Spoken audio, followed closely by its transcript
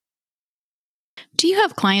Do you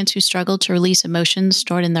have clients who struggle to release emotions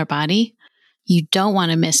stored in their body? You don't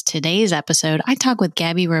want to miss today's episode. I talk with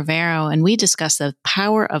Gabby Rivero, and we discuss the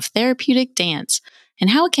power of therapeutic dance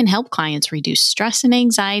and how it can help clients reduce stress and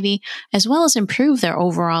anxiety, as well as improve their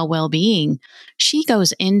overall well-being. She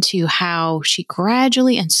goes into how she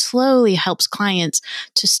gradually and slowly helps clients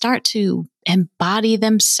to start to embody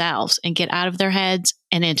themselves and get out of their heads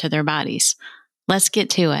and into their bodies. Let's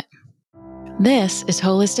get to it. This is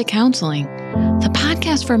Holistic Counseling, the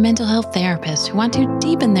podcast for mental health therapists who want to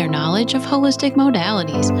deepen their knowledge of holistic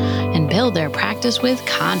modalities and build their practice with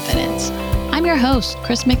confidence. I'm your host,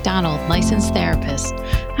 Chris McDonald, licensed therapist.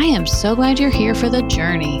 I am so glad you're here for the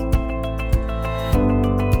journey.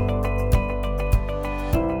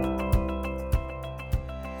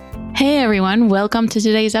 Hey everyone, welcome to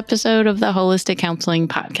today's episode of the Holistic Counseling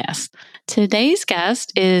Podcast. Today's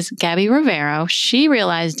guest is Gabby Rivero. She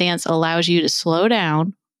realized dance allows you to slow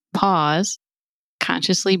down, pause,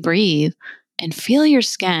 consciously breathe, and feel your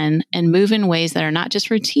skin and move in ways that are not just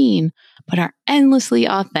routine, but are endlessly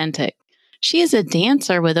authentic. She is a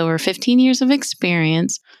dancer with over 15 years of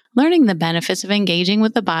experience, learning the benefits of engaging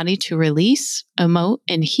with the body to release, emote,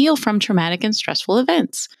 and heal from traumatic and stressful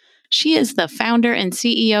events. She is the founder and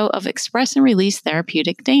CEO of Express and Release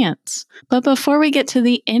Therapeutic Dance. But before we get to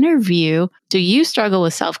the interview, do you struggle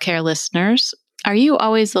with self-care, listeners? Are you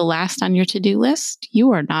always the last on your to-do list?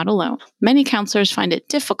 You are not alone. Many counselors find it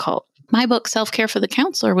difficult. My book, Self-Care for the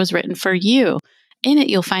Counselor, was written for you. In it,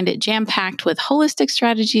 you'll find it jam-packed with holistic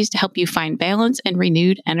strategies to help you find balance and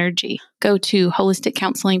renewed energy. Go to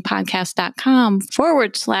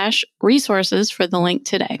holisticcounselingpodcast.com/resources for the link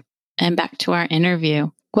today. And back to our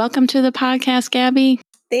interview. Welcome to the podcast, Gabby.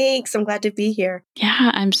 Thanks. I'm glad to be here.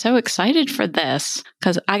 Yeah, I'm so excited for this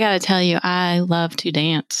because I got to tell you, I love to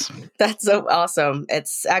dance. That's so awesome.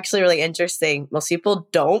 It's actually really interesting. Most people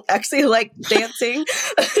don't actually like dancing.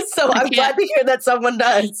 So I'm glad to hear that someone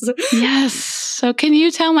does. Yes. So can you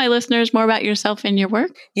tell my listeners more about yourself and your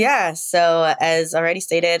work? Yeah. So as already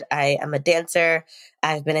stated, I am a dancer.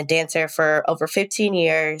 I've been a dancer for over 15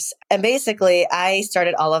 years. And basically, I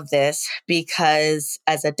started all of this because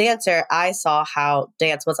as a dancer, I saw how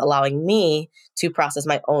dance was allowing me to process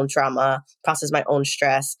my own trauma, process my own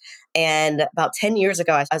stress. And about 10 years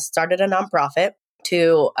ago, I started a nonprofit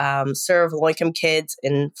to serve low-income kids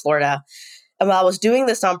in Florida. And while I was doing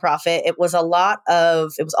this nonprofit, it was all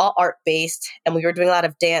art-based, and we were doing a lot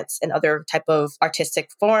of dance and other type of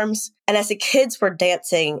artistic forms. And as the kids were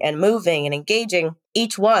dancing and moving and engaging,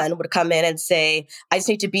 each one would come in and say, I just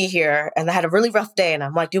need to be here. And I had a really rough day. And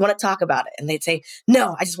I'm like, do you want to talk about it? And they'd say,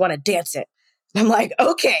 no, I just want to dance it. And I'm like,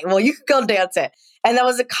 okay, well, you can go dance it. And that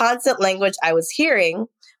was a constant language I was hearing.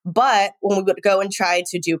 But when we would go and try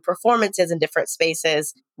to do performances in different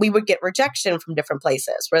spaces, we would get rejection from different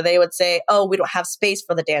places where they would say, oh, we don't have space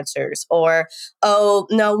for the dancers, or, oh,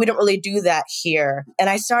 no, we don't really do that here. And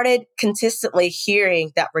I started consistently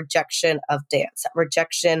hearing that rejection of dance, that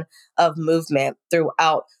rejection of movement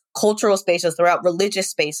throughout cultural spaces, throughout religious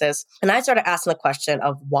spaces. And I started asking the question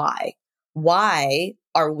of why? Why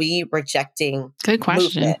are we rejecting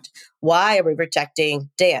movement? Why are we rejecting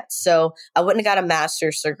dance? So I went and got a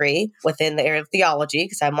master's degree within the area of theology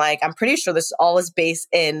because I'm pretty sure this all is based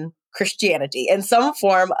in Christianity in some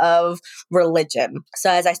form of religion. So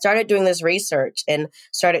as I started doing this research and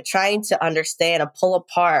started trying to understand and pull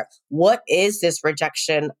apart what is this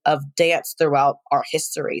rejection of dance throughout our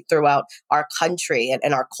history, throughout our country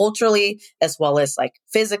and our culturally, as well as like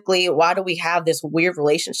physically, why do we have this weird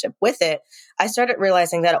relationship with it? I started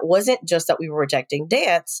realizing that it wasn't just that we were rejecting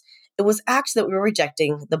dance, it was actually that we were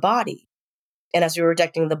rejecting the body. And as we were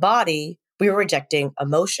rejecting the body, we were rejecting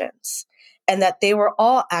emotions. And that they were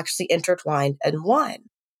all actually intertwined in one.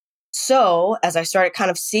 So as I started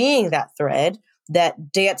kind of seeing that thread,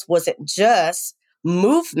 that dance wasn't just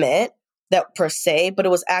movement that per se, but it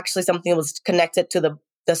was actually something that was connected to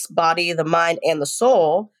this body, the mind, and the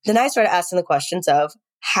soul, then I started asking the questions of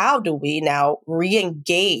how do we now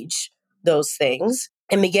re-engage those things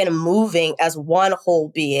and begin moving as one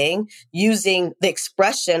whole being, using the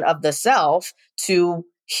expression of the self to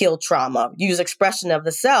heal trauma, use expression of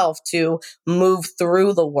the self to move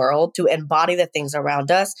through the world, to embody the things around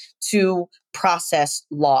us, to process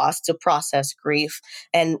loss, to process grief.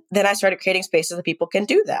 And then I started creating spaces that people can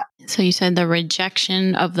do that. So you said the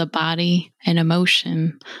rejection of the body and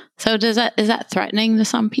emotion. So is that threatening to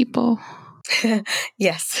some people?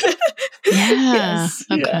 Yes. Yeah. Yes.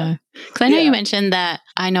 Okay. Because I know you mentioned that,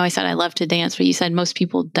 I know I said I love to dance, but you said most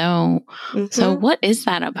people don't. Mm-hmm. So what is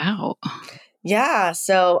that about? Yeah.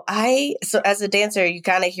 So as a dancer, you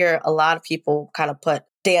kind of hear a lot of people kind of put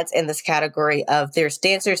dance in this category of there's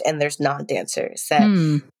dancers and there's non-dancers.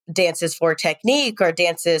 That dances for technique or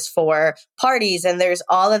dances for parties. And there's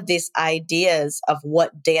all of these ideas of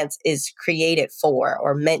what dance is created for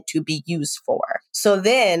or meant to be used for. So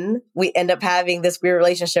then we end up having this weird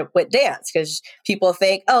relationship with dance because people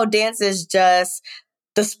think, oh, dance is just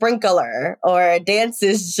the sprinkler, or dance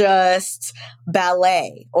is just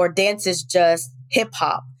ballet, or dance is just hip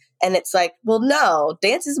hop. And it's like, well, no,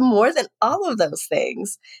 dance is more than all of those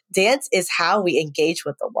things. Dance is how we engage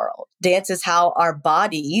with the world. Dance is how our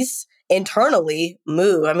bodies internally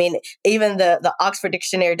move. I mean, even the Oxford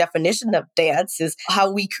Dictionary definition of dance is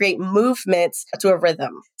how we create movements to a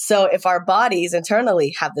rhythm. So if our bodies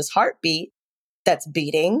internally have this heartbeat that's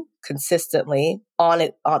beating consistently on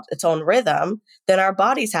its own rhythm, then our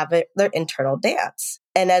bodies have their internal dance.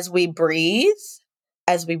 And as we breathe,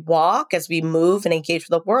 as we walk, as we move and engage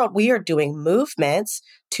with the world, we are doing movements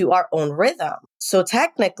to our own rhythm. So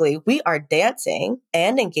technically, we are dancing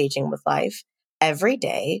and engaging with life every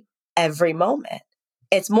day, every moment.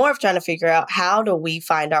 It's more of trying to figure out, how do we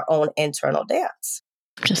find our own internal dance?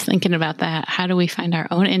 Just thinking about that. How do we find our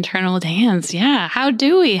own internal dance? Yeah. How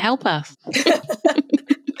do we? Help us?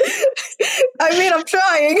 I mean, I'm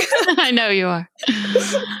trying. I know you are.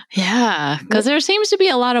 Yeah, because there seems to be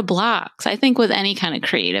a lot of blocks, I think, with any kind of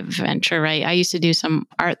creative venture, right? I used to do some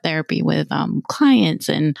art therapy with clients,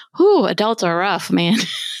 and adults are rough, man.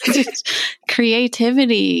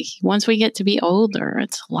 Creativity, once we get to be older,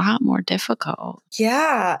 it's a lot more difficult.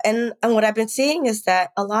 Yeah. And what I've been seeing is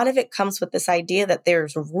that a lot of it comes with this idea that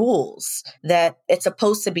there's rules, that it's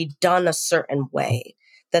supposed to be done a certain way.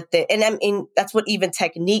 And I mean, that's what even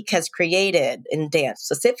technique has created in dance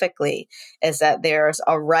specifically, is that there's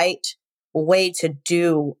a right way to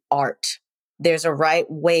do art. There's a right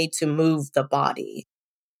way to move the body.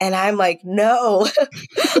 And I'm like, no,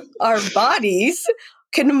 our bodies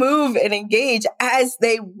can move and engage as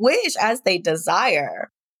they wish, as they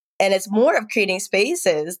desire. And it's more of creating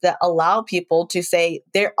spaces that allow people to say,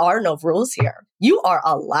 there are no rules here. You are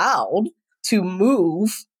allowed to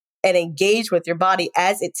move and engage with your body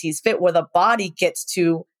as it sees fit, where the body gets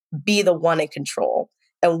to be the one in control.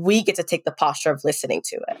 And we get to take the posture of listening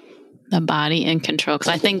to it. The body in control.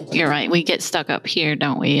 Because I think you're right. We get stuck up here,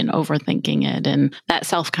 don't we? And overthinking it. And that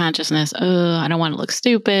self-consciousness, I don't want to look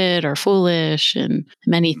stupid or foolish. And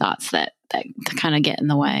many thoughts that kind of get in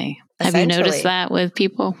the way. Have you noticed that with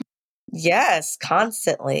people? Yes,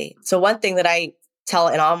 constantly. So one thing that I tell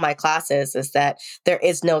in all my classes is that there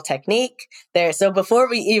is no technique there. So before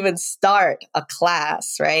we even start a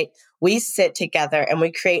class, right, we sit together and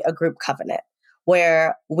we create a group covenant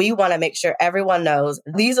where we want to make sure everyone knows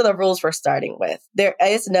these are the rules we're starting with. There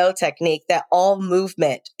is no technique, that all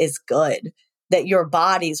movement is good, that your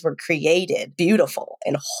bodies were created beautiful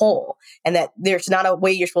and whole, and that there's not a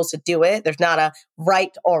way you're supposed to do it. There's not a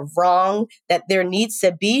right or wrong, that there needs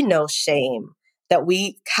to be no shame, that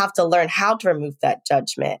we have to learn how to remove that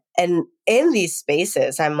judgment. And in these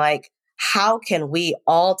spaces, I'm like, how can we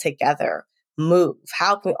all together move?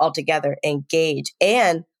 How can we all together engage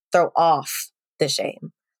and throw off the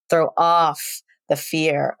shame, throw off the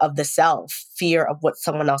fear of the self, fear of what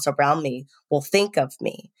someone else around me will think of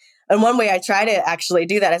me? And one way I try to actually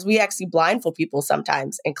do that is we actually blindfold people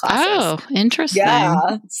sometimes in classes. Oh, interesting.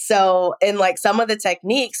 Yeah. So in like some of the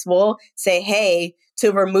techniques, we'll say, hey,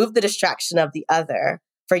 to remove the distraction of the other,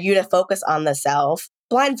 for you to focus on the self,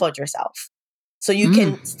 blindfold yourself. So you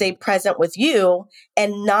can stay present with you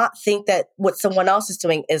and not think that what someone else is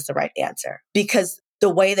doing is the right answer. Because the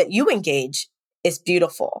way that you engage is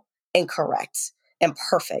beautiful and correct and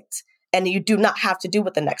perfect. And you do not have to do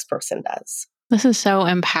what the next person does. This is so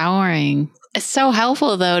empowering. It's so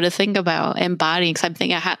helpful, though, to think about embodying. Because I'm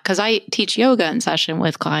thinking, because I teach yoga in session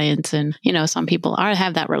with clients, and some people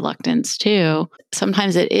have that reluctance too.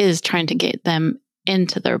 Sometimes it is trying to get them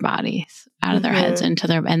into their bodies, out of their heads, and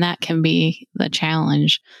that can be the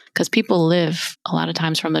challenge, because people live a lot of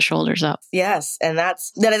times from the shoulders up. Yes. And that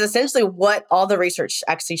is essentially what all the research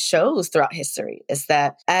actually shows throughout history, is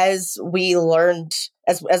that as we learned,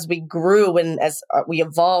 as we grew and as we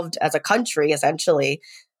evolved as a country, essentially,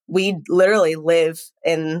 we literally live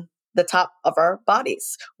in the top of our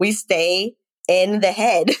bodies. We stay in the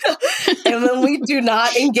head. And then we do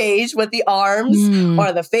not engage with the arms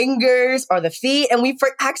or the fingers or the feet. And we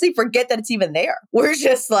actually forget that it's even there. We're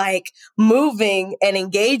just like moving and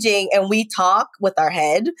engaging, and we talk with our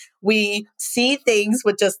head. We see things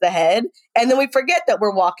with just the head. And then we forget that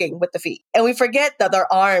we're walking with the feet. And we forget that our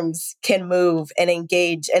arms can move and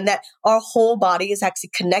engage, and that our whole body is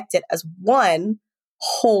actually connected as one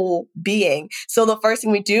whole being. So the first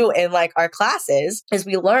thing we do in like our classes is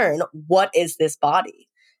we learn, what is this body?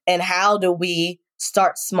 And how do we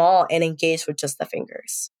start small and engage with just the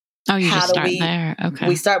fingers? Oh, you How just do start there. Okay.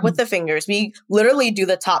 we start with the fingers. We literally do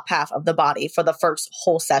the top half of the body for the first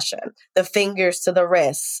whole session. The fingers to the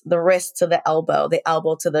wrist to the elbow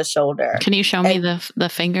to the shoulder. Can you show me the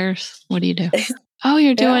fingers? What do you do? Oh,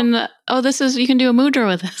 you're doing you can do a mudra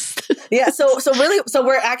with this. Yeah. So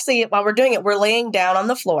we're actually, while we're doing it, we're laying down on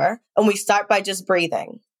the floor and we start by just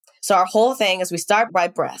breathing. So our whole thing is we start by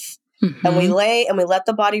breath and we lay and we let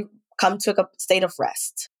the body come to a state of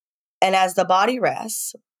rest. And as the body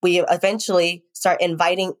rests, we eventually start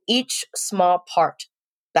inviting each small part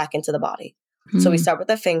back into the body. So we start with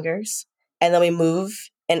the fingers and then we move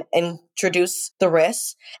and introduce the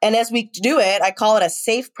wrists. And as we do it, I call it a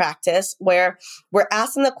safe practice where we're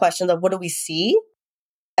asking the questions of what do we see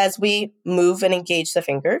as we move and engage the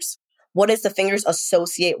fingers? What does the fingers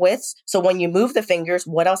associate with? So when you move the fingers,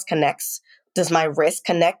 what else connects? Does my wrist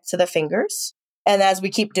connect to the fingers? And as we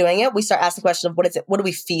keep doing it, we start asking the question of what is it? What do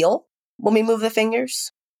we feel when we move the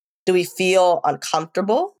fingers? Do we feel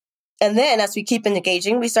uncomfortable? And then as we keep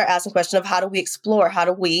engaging, we start asking the question of how do we explore? How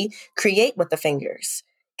do we create with the fingers?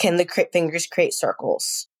 Can the fingers create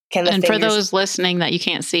circles? And for those listening that you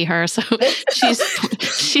can't see her, so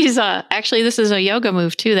she's actually, this is a yoga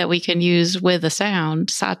move too that we can use with a sound,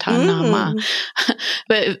 Satanama.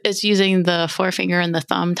 But it's using the forefinger and the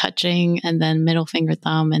thumb touching, and then middle finger,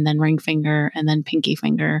 thumb, and then ring finger, and then pinky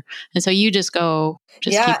finger. And so you just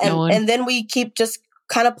keep going. And then we keep just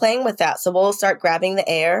kind of playing with that. So we'll start grabbing the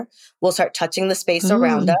air. We'll start touching the space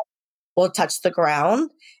around us. We'll touch the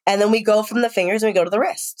ground. And then we go from the fingers and we go to the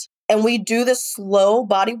wrist. And we do this slow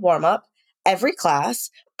body warm up every class,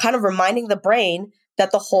 kind of reminding the brain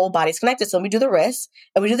that the whole body's connected. So we do the wrist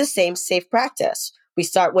and we do the same safe practice. We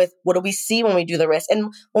start with what do we see when we do the wrist?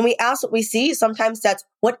 And when we ask what we see, sometimes that's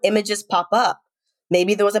what images pop up.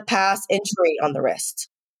 Maybe there was a past injury on the wrist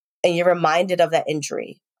and you're reminded of that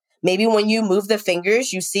injury. Maybe when you move the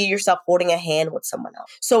fingers, you see yourself holding a hand with someone else.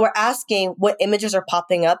 So we're asking what images are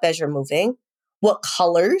popping up as you're moving? What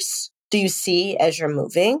colors do you see as you're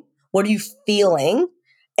moving? What are you feeling?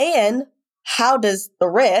 And how does the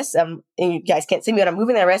wrist, and you guys can't see me when I'm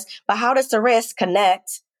moving the wrist, but how does the wrist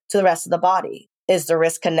connect to the rest of the body? Is the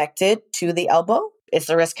wrist connected to the elbow? Is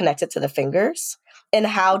the wrist connected to the fingers? And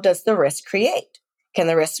how does the wrist create? Can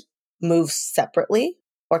the wrist move separately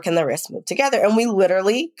or can the wrist move together? And we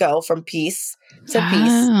literally go from piece to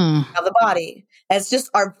piece of the body. It's just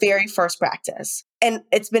our very first practice. And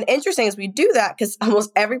it's been interesting as we do that because almost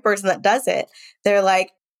every person that does it, they're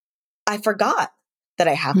like, I forgot that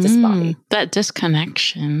I have this body. That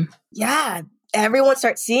disconnection. Yeah. Everyone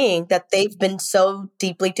starts seeing that they've been so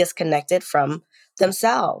deeply disconnected from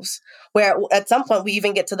themselves, where at some point we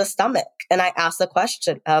even get to the stomach. And I ask the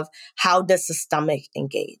question of how does the stomach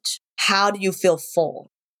engage? How do you feel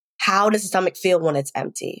full? How does the stomach feel when it's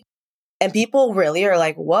empty? And people really are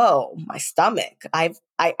like, whoa, my stomach. I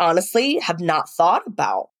honestly have not thought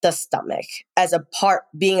about the stomach as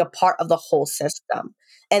being a part of the whole system.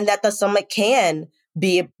 And that the stomach can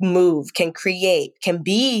be moved, can create, can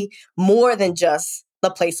be more than just the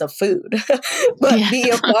place of food, but be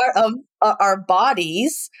a part of our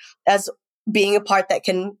bodies as being a part that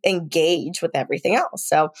can engage with everything else.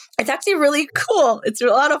 So it's actually really cool. It's a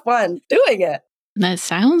lot of fun doing it. That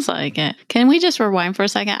sounds like it. Can we just rewind for a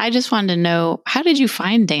second? I just wanted to know, how did you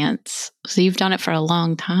find dance? So you've done it for a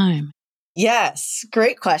long time. Yes,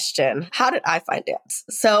 great question. How did I find dance?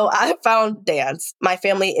 So I found dance. My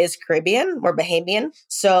family is Caribbean, we're Bahamian.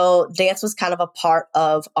 So dance was kind of a part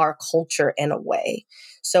of our culture in a way.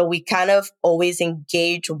 So we kind of always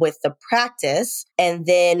engage with the practice. And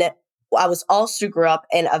then I was also grew up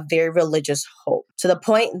in a very religious home to the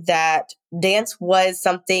point that dance was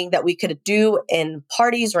something that we could do in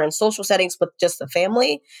parties or in social settings with just the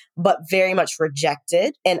family, but very much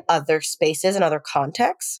rejected in other spaces and other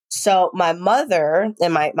contexts. So my mother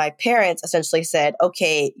and my parents essentially said,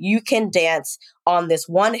 okay, you can dance on this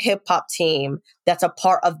one hip hop team that's a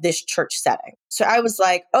part of this church setting. So I was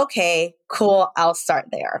like, okay, cool, I'll start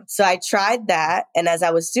there. So I tried that. And as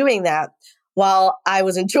I was doing that, while I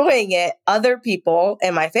was enjoying it, other people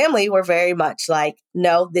in my family were very much like,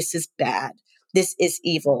 no, this is bad. This is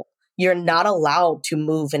evil. You're not allowed to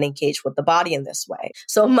move and engage with the body in this way.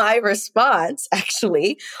 So my response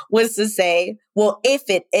actually was to say, well, if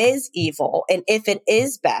it is evil and if it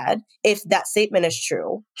is bad, if that statement is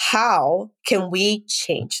true, how can we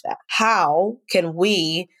change that? How can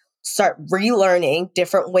we start relearning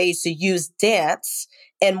different ways to use dance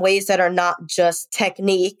in ways that are not just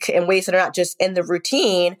technique, in ways that are not just in the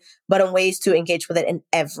routine, but in ways to engage with it in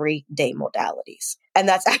everyday modalities? And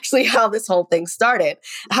that's actually how this whole thing started,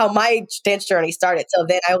 how my dance journey started. So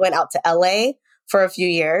then I went out to LA for a few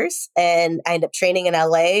years and I ended up training in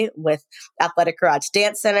LA with Athletic Garage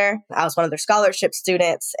Dance Center. I was one of their scholarship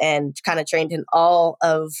students and kind of trained in all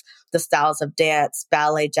of the styles of dance,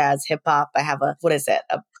 ballet, jazz, hip hop. I have a, what is it?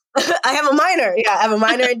 I have a minor. Yeah, I have a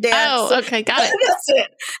minor in dance. Oh, okay. Got it. That's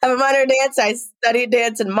it. I have a minor in dance. I studied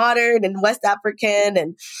dance in modern and West African.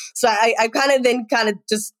 And so I kind of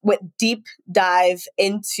just went deep dive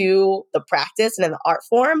into the practice and in the art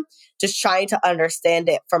form, just trying to understand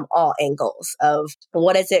it from all angles of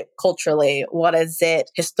what is it culturally? What is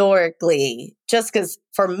it historically? Just because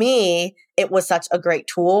for me, it was such a great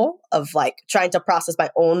tool of like trying to process my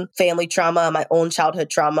own family trauma, my own childhood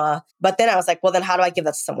trauma. But then I was like, well, then how do I give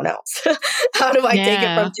that to someone else? How do I take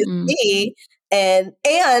it from Yeah. just me? And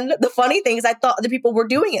the funny thing is I thought other people were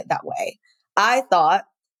doing it that way. I thought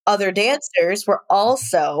other dancers were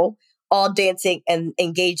also all dancing and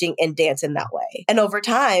engaging in dance in that way. And over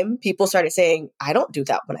time, people started saying, I don't do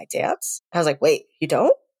that when I dance. I was like, wait, you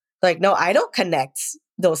don't? Like, no, I don't connect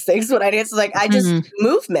those things when I dance. Like, I just do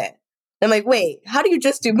movement. And I'm like, wait, how do you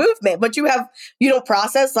just do movement? But you don't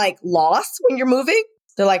process like loss when you're moving?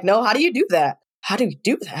 They're like, no, how do you do that? How do you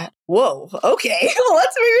do that? Whoa, okay, well,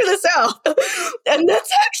 let's figure this out. And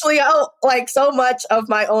that's actually how like so much of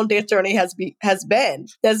my own dance journey has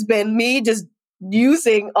been me just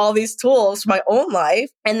using all these tools for my own life.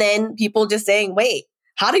 And then people just saying, wait,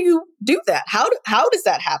 how do you do that? How does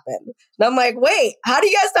that happen? And I'm like, wait, how do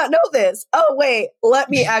you guys not know this? Oh, wait, let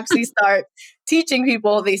me actually start teaching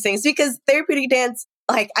people these things because therapeutic dance,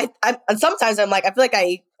 like and sometimes I'm like, I feel like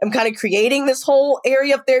I'm kind of creating this whole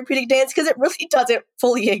area of therapeutic dance because it really doesn't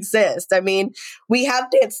fully exist. I mean, we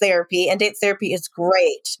have dance therapy and dance therapy is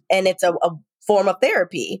great and it's a form of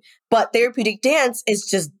therapy, but therapeutic dance is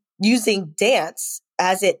just using dance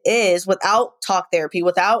as it is without talk therapy,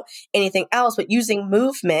 without anything else, but using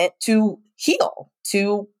movement to heal,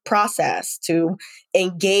 to process, to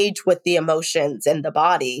engage with the emotions in the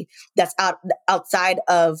body that's outside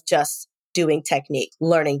of just doing technique,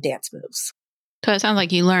 learning dance moves. So it sounds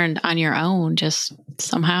like you learned on your own just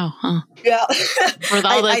somehow, huh? Yeah. With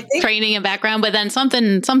all the training and background, but then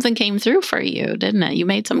something came through for you, didn't it? You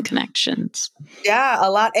made some connections. Yeah, a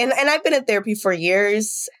lot. And I've been in therapy for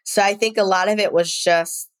years. So I think a lot of it was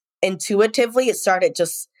just intuitively, it started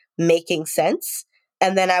just making sense.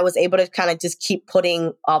 And then I was able to kind of just keep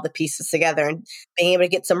putting all the pieces together and being able to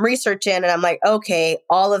get some research in. And I'm like, okay,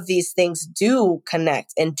 all of these things do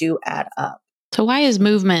connect and do add up. So why is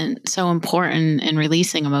movement so important in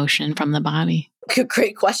releasing emotion from the body?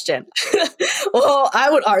 Great question. Well, I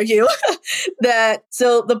would argue that,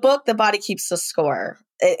 so the book, The Body Keeps the Score,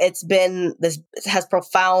 it has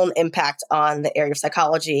profound impact on the area of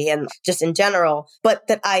psychology and just in general. But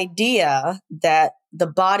the idea that the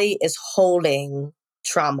body is holding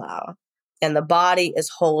trauma and the body is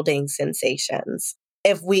holding sensations,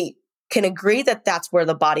 if we can agree that that's where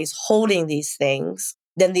the body's holding these things,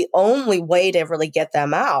 then the only way to really get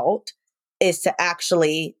them out is to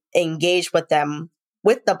actually engage with them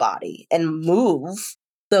with the body and move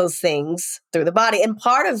those things through the body. And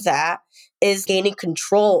part of that is gaining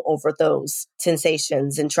control over those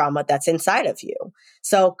sensations and trauma that's inside of you.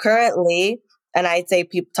 So currently, and I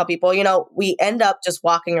tell people, we end up just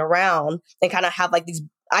walking around and kind of have like these,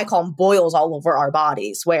 I call them boils all over our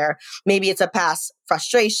bodies, where maybe it's a past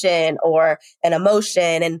frustration or an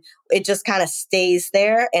emotion and it just kind of stays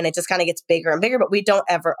there and it just kind of gets bigger and bigger, but we don't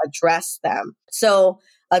ever address them. So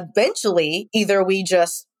eventually, either we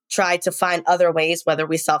just try to find other ways, whether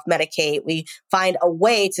we self-medicate, we find a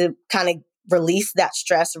way to kind of release that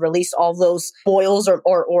stress, release all those boils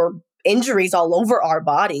or injuries all over our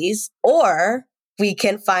bodies, or we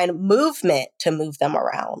can find movement to move them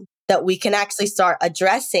around, that we can actually start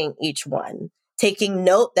addressing each one, taking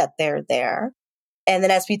note that they're there. And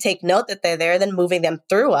then as we take note that they're there, then moving them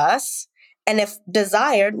through us. And if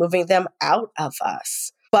desired, moving them out of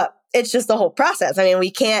us. But it's just the whole process. I mean,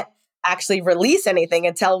 we can't actually release anything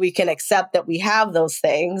until we can accept that we have those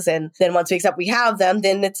things. And then once we accept we have them,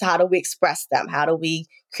 then it's how do we express them? How do we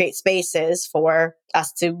create spaces for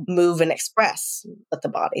us to move and express with the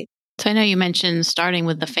body? So I know you mentioned starting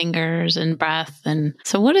with the fingers and breath. And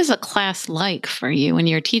so what is a class like for you when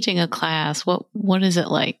you're teaching a class? What is it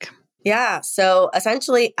like? Yeah. So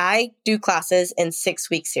essentially, I do classes in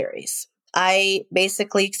 6-week series. I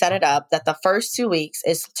basically set it up that the first 2 weeks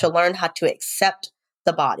is to learn how to accept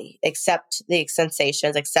the body, accept the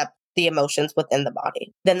sensations, accept the emotions within the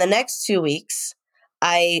body. Then the next 2 weeks,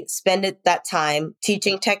 I spend that time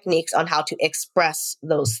teaching techniques on how to express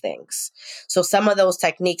those things. So some of those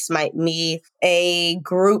techniques might be a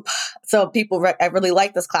group. So I really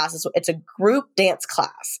like this class. It's a group dance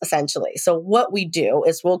class, essentially. So what we do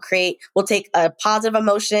is we'll take a positive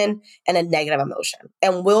emotion and a negative emotion,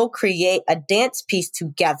 and we'll create a dance piece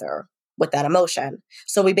together with that emotion.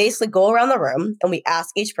 So we basically go around the room and we ask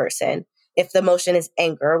each person, if the emotion is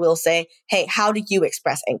anger, we'll say, hey, how do you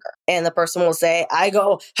express anger? And the person will say, I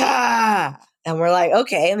go, ha. And we're like,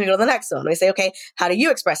 okay. And we go to the next one. We say, okay, how do you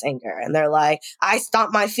express anger? And they're like, I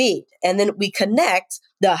stomp my feet. And then we connect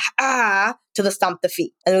the ah to the stomp the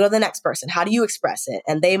feet. And we go to the next person. How do you express it?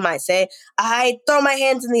 And they might say, I throw my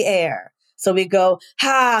hands in the air. So we go,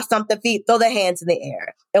 ha, stomp the feet, throw the hands in the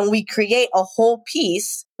air. And we create a whole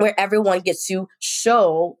piece where everyone gets to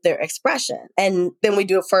show their expression. And then we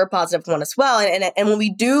do it for a positive one as well. And when we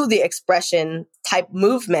do the expression type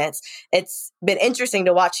movements, it's been interesting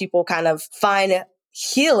to watch people kind of find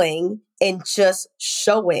healing in just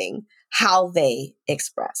showing how they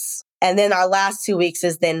express. And then our last 2 weeks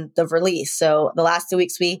is then the release. So the last 2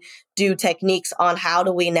 weeks, we do techniques on how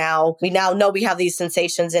do we now know we have these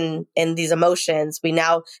sensations and these emotions. We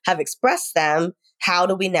now have expressed them. How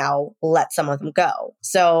do we now let some of them go?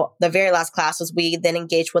 So the very last class was we then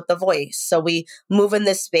engage with the voice. So we move in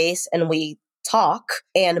this space and we talk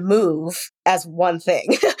and move as one thing.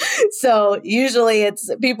 So usually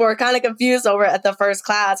people are kind of confused over at the first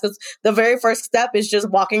class because the very first step is just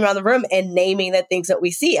walking around the room and naming the things that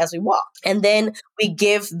we see as we walk. And then we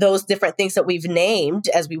give those different things that we've named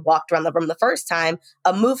as we walked around the room the first time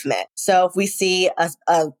a movement. So if we see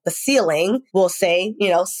the ceiling, we'll say,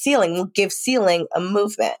 ceiling, we'll give ceiling a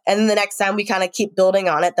movement. And then the next time we kind of keep building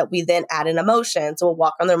on it, that we then add an emotion. So we'll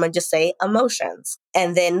walk around the room and just say emotions.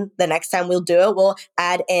 And then the next time we'll do it, we'll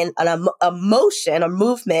add in an emotion or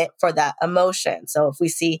movement for that emotion. So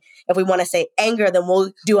if we want to say anger, then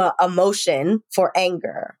we'll do an emotion for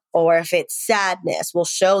anger. Or if it's sadness, we'll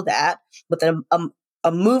show that with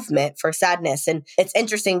a movement for sadness. And it's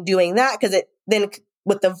interesting doing that because it then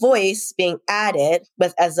with the voice being added,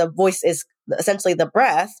 but as the voice is essentially the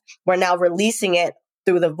breath, we're now releasing it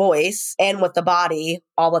through the voice and with the body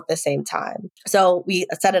all at the same time. So we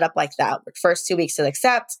set it up like that. First 2 weeks to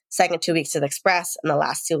accept, second 2 weeks to express, and the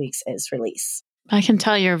last 2 weeks is release. I can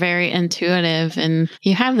tell you're very intuitive and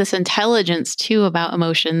you have this intelligence too about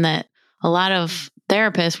emotion that a lot of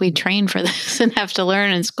therapists, we train for this and have to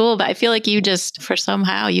learn in school. But I feel like you just, for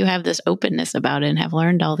somehow, you have this openness about it and have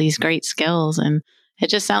learned all these great skills. And it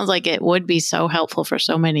just sounds like it would be so helpful for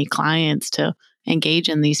so many clients to engage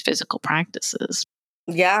in these physical practices.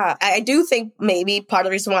 Yeah, I do think maybe part of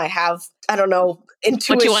the reason why I have, I don't know,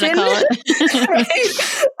 intuition. What you want to call it.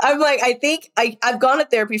 Right? I'm like, I think I've gone to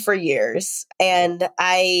therapy for years, and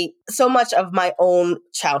so much of my own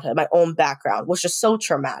childhood, my own background was just so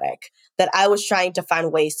traumatic that I was trying to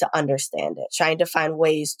find ways to understand it, trying to find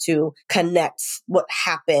ways to connect what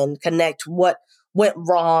happened, connect what went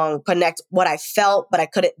wrong, connect what I felt, but I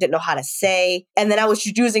didn't know how to say. And then I was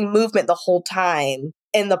using movement the whole time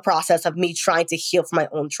in the process of me trying to heal from my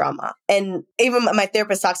own trauma. And even my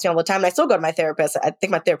therapist talks to me all the time, and I still go to my therapist. I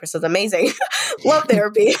think my therapist is amazing. Love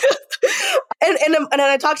therapy. And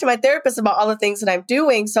I talk to my therapist about all the things that I'm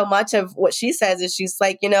doing. So much of what she says is she's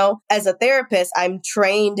like, as a therapist, I'm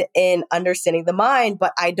trained in understanding the mind,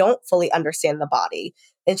 but I don't fully understand the body.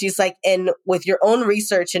 And she's like, and with your own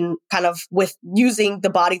research and kind of with using the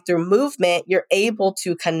body through movement, you're able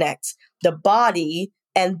to connect the body.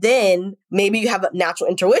 And then maybe you have a natural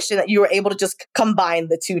intuition that you were able to just combine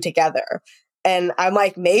the two together. And I'm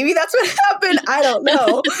like, maybe that's what happened. I don't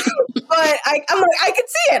know. But I'm like, I could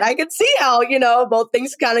see it. I could see how, both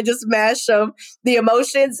things kind of just mesh of the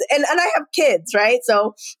emotions. And I have kids, right?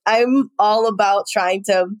 So I'm all about trying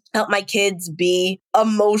to help my kids be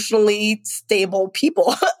emotionally stable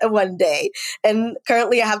people one day. And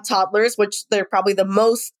currently I have toddlers, which they're probably the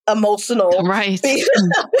most emotional. Right.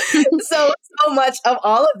 So much of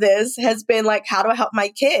all of this has been like, how do I help my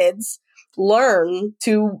kids learn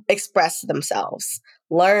to express themselves,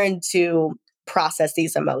 learn to process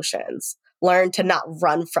these emotions, learn to not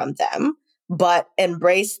run from them, but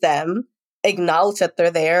embrace them, acknowledge that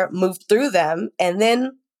they're there, move through them, and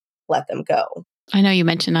then let them go. I know you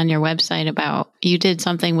mentioned on your website about you did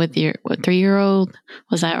something with your 3-year-old.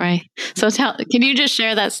 Was that right? So can you just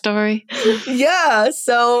share that story? Yeah.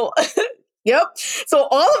 So, yep. So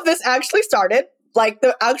all of this actually started, like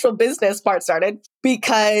the actual business part started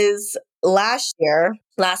because last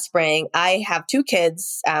spring, I have 2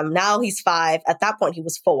 kids. Now he's 5. At that point, he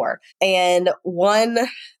was 4. And one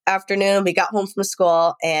afternoon, we got home from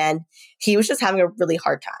school and he was just having a really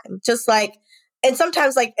hard time. Just like And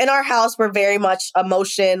sometimes like in our house, we're very much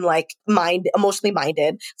emotionally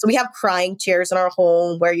minded. So we have crying chairs in our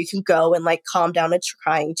home where you can go and like calm down a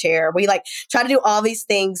crying chair. We like try to do all these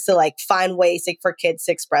things to like find ways for kids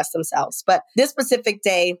to express themselves. But this specific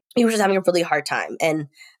day, he was just having a really hard time. And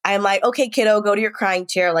I'm like, okay, kiddo, go to your crying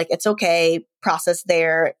chair. Like, it's okay. Process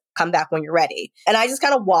there. Come back when you're ready. And I just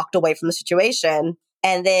kind of walked away from the situation.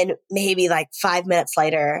 And then maybe like 5 minutes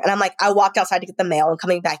later, and I'm like, I walked outside to get the mail and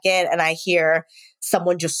coming back in and I hear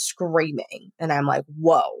someone just screaming. And I'm like,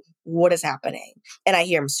 whoa, what is happening? And I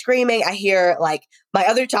hear him screaming. I hear like my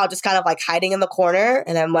other child just kind of like hiding in the corner.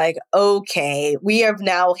 And I'm like, okay, we have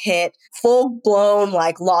now hit full blown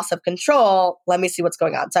like loss of control. Let me see what's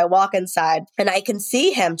going on. So I walk inside and I can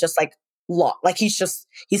see him just like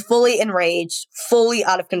he's fully enraged, fully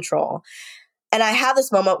out of control. And I have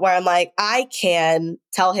this moment where I'm like, I can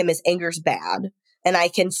tell him his anger's bad and I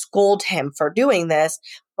can scold him for doing this,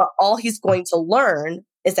 but all he's going to learn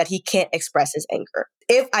is that he can't express his anger.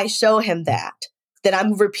 If I show him that, then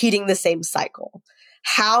I'm repeating the same cycle.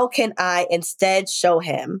 How can I instead show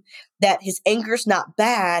him that his anger's not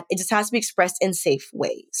bad? It just has to be expressed in safe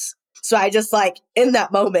ways. So I just like in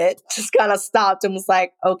that moment, just kind of stopped and was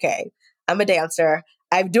like, okay, I'm a dancer.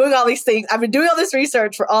 I'm doing all these things. I've been doing all this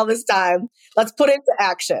research for all this time. Let's put it into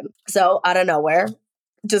action. So out of nowhere,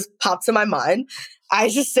 just pops in my mind. I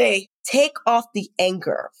just say, take off the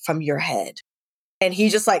anger from your head. And he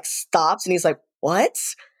just like stops and he's like, what?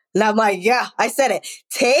 And I'm like, yeah, I said it.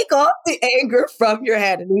 Take off the anger from your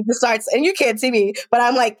head. And he just starts, and you can't see me, but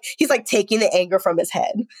I'm like, he's like taking the anger from his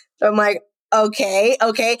head. So I'm like, okay.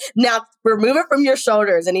 Now remove it from your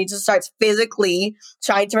shoulders. And he just starts physically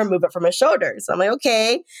trying to remove it from his shoulders. I'm like,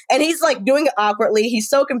 okay. And he's like doing it awkwardly. He's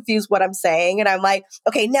so confused what I'm saying. And I'm like,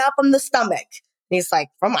 okay, now from the stomach. And he's like,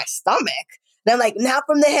 from my stomach? And I'm like, now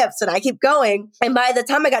from the hips. And I keep going. And by the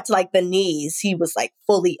time I got to like the knees, he was like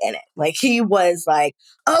fully in it. Like he was like,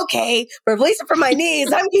 okay, release it from my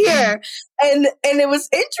knees. I'm here. And it was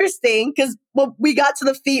interesting because we got to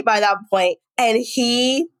the feet by that point and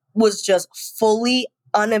he was just fully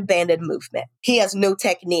unabandoned movement. He has no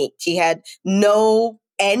technique. He had no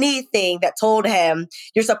anything that told him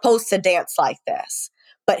you're supposed to dance like this.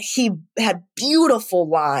 But he had beautiful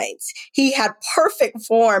lines. He had perfect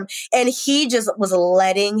form and he just was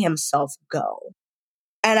letting himself go.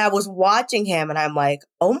 And I was watching him and I'm like,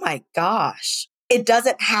 oh my gosh, it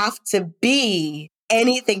doesn't have to be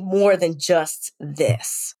anything more than just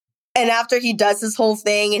this. And after he does his whole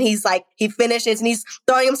thing and he's like, he finishes and he's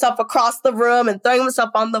throwing himself across the room and throwing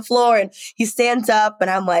himself on the floor and he stands up and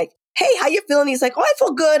I'm like, hey, how you feeling? He's like, oh, I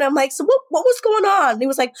feel good. I'm like, so what was going on? And he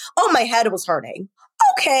was like, oh, my head was hurting.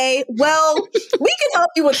 Okay, well, we can help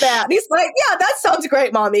you with that. And he's like, yeah, that sounds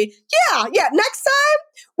great, mommy. Yeah, next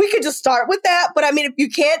time we could just start with that. But I mean, if you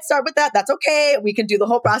can't start with that, that's okay. We can do the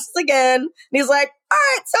whole process again. And he's like, all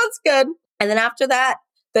right, sounds good. And then after that,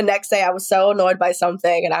 the next day I was so annoyed by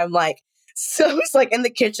something and I'm like, so he's like in the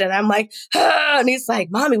kitchen. I'm like, ah, and he's like,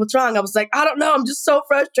 mommy, what's wrong? I was like, I don't know. I'm just so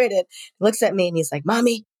frustrated. He looks at me and he's like,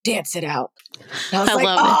 mommy, dance it out. And I was like,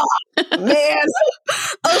 love it. Man,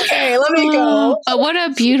 okay, let me go. But what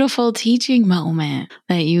a beautiful teaching moment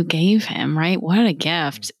that you gave him, right? What a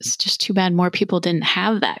gift. It's just too bad more people didn't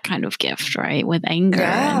have that kind of gift, right? With anger.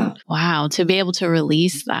 Yeah. And wow, to be able to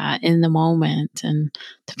release that in the moment and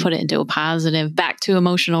to put it into a positive, back to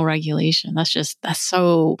emotional regulation. That's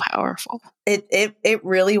so powerful. It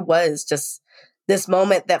really was just this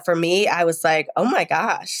moment that for me, I was like, oh my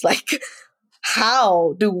gosh, like,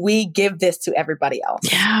 how do we give this to everybody else?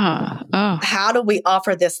 Yeah. Oh. How do we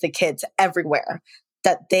offer this to kids everywhere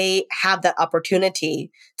that they have that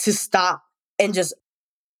opportunity to stop and just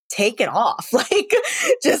take it off? Like,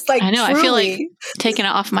 just like, I know. truly. I feel like taking it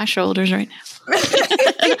off my shoulders right now.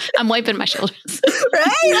 I'm wiping my shoulders. Right?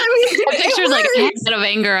 I mean, I pictured like a head of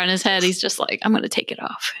anger on his head. He's just like, I'm going to take it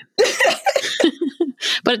off.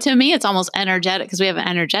 But to me, it's almost energetic because we have an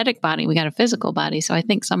energetic body. We got a physical body. So I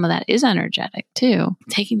think some of that is energetic too.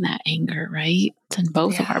 Taking that anger, right? It's in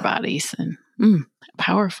both of our bodies and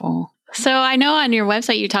powerful. So I know on your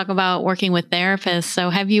website, you talk about working with therapists. So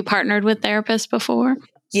have you partnered with therapists before?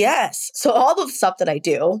 Yes. So all the stuff that I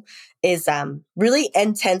do is really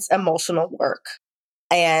intense emotional work.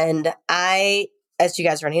 And I, as you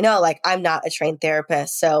guys already know, like I'm not a trained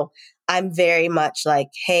therapist. So I'm very much like,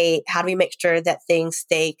 hey, how do we make sure that things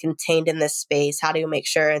stay contained in this space? How do you make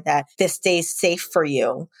sure that this stays safe for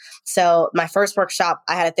you? So my first workshop,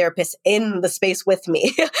 I had a therapist in the space with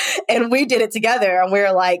me and we did it together and we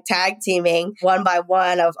were like tag teaming one by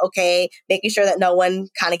one of, okay, making sure that no one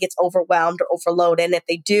kind of gets overwhelmed or overloaded. And if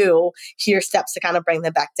they do, here's steps to kind of bring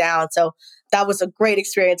them back down. So that was a great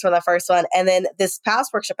experience for the first one. And then this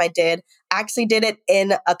past workshop I actually did it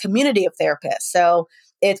in a community of therapists. So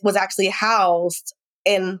it was actually housed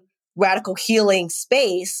in radical healing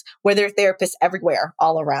space where there are therapists everywhere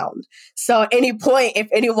all around. So at any point, if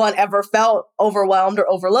anyone ever felt overwhelmed or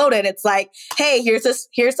overloaded, it's like, hey, here's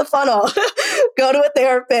the funnel. Go to a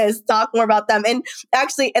therapist, talk more about them. And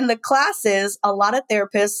actually in the classes, a lot of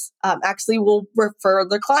therapists actually will refer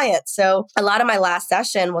their clients. So a lot of my last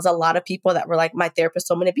session was a lot of people that were like, my therapist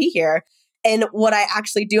told me to be here. And what I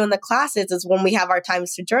actually do in the classes is when we have our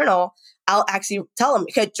times to journal, I'll actually tell them,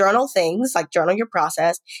 okay, journal things, like journal your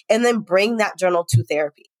process, and then bring that journal to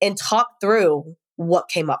therapy and talk through what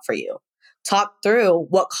came up for you. Talk through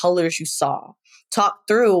what colors you saw. Talk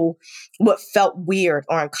through what felt weird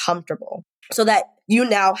or uncomfortable so that you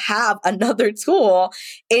now have another tool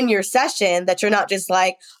in your session that you're not just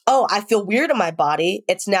like, oh, I feel weird in my body.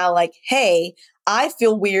 It's now like, hey, I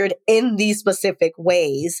feel weird in these specific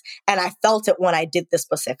ways, and I felt it when I did this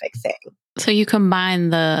specific thing. So you combine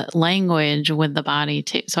the language with the body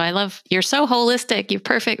too. So you're so holistic. You're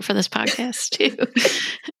perfect for this podcast too.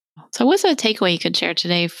 So what's a takeaway you could share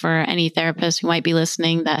today for any therapists who might be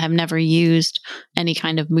listening that have never used any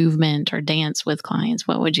kind of movement or dance with clients?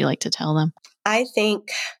 What would you like to tell them? I think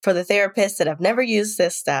for the therapists that have never used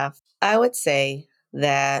this stuff, I would say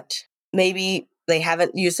that maybe they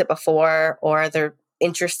haven't used it before or they're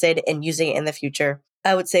interested in using it in the future.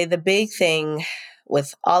 I would say the big thing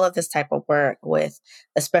with all of this type of work, with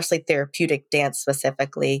especially therapeutic dance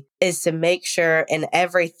specifically, is to make sure in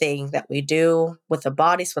everything that we do with the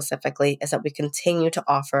body specifically is that we continue to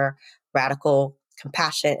offer radical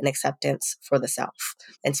compassion and acceptance for the self,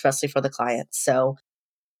 and especially for the clients. So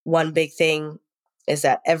one big thing is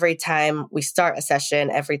that every time we start a session,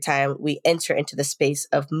 every time we enter into the space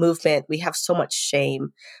of movement, we have so much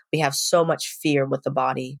shame. We have so much fear with the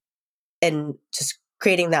body. And just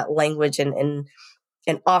creating that language and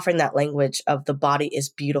offering that language of the body is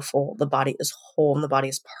beautiful, the body is whole, and the body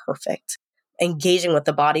is perfect. Engaging with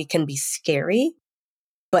the body can be scary,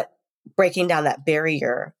 but breaking down that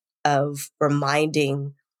barrier of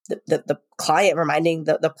reminding the client, reminding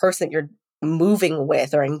the person that you're moving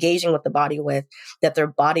with or engaging with the body with, that their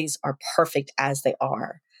bodies are perfect as they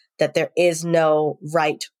are, that there is no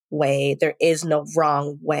right way, there is no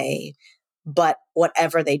wrong way, but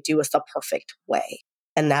whatever they do is the perfect way.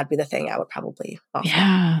 And that'd be the thing I would probably offer.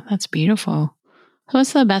 Yeah, that's beautiful. So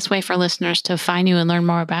what's the best way for listeners to find you and learn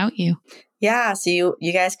more about you? Yeah, so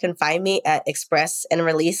you guys can find me at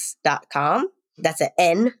expressandrelease.com. That's an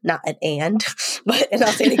N, not an and. And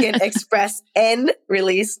I'll say it again,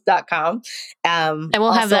 expressandrelease.com. And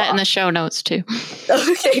we'll have that in the show notes too.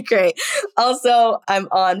 Okay, great. Also, I'm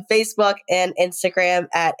on Facebook and Instagram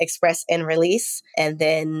at Express and Release. And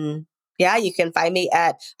then, yeah, you can find me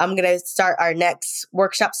I'm going to start our next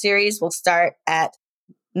workshop series. We'll start at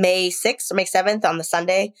May 6th or May 7th on the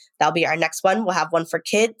Sunday. That'll be our next one. We'll have one for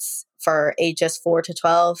kids for ages 4 to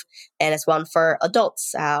 12, and it's one for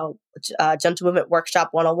adults, Gentle Movement Workshop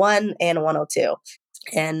 101 and 102.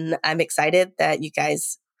 And I'm excited that you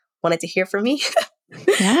guys wanted to hear from me.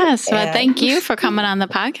 Yes. Well, thank you for coming on the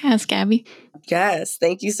podcast, Gabby. Yes.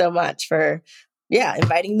 Thank you so much for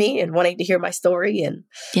inviting me and wanting to hear my story and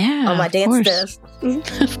all my dance stuff.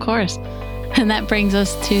 Of course. And that brings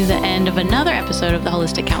us to the end of another episode of the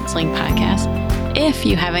Holistic Counseling Podcast. If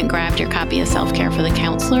you haven't grabbed your copy of Self-Care for the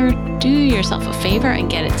Counselor, do yourself a favor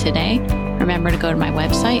and get it today. Remember to go to my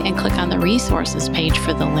website and click on the resources page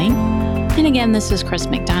for the link. And again, this is Chris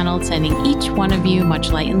McDonald sending each one of you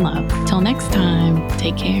much light and love. Till next time,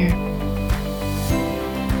 take care.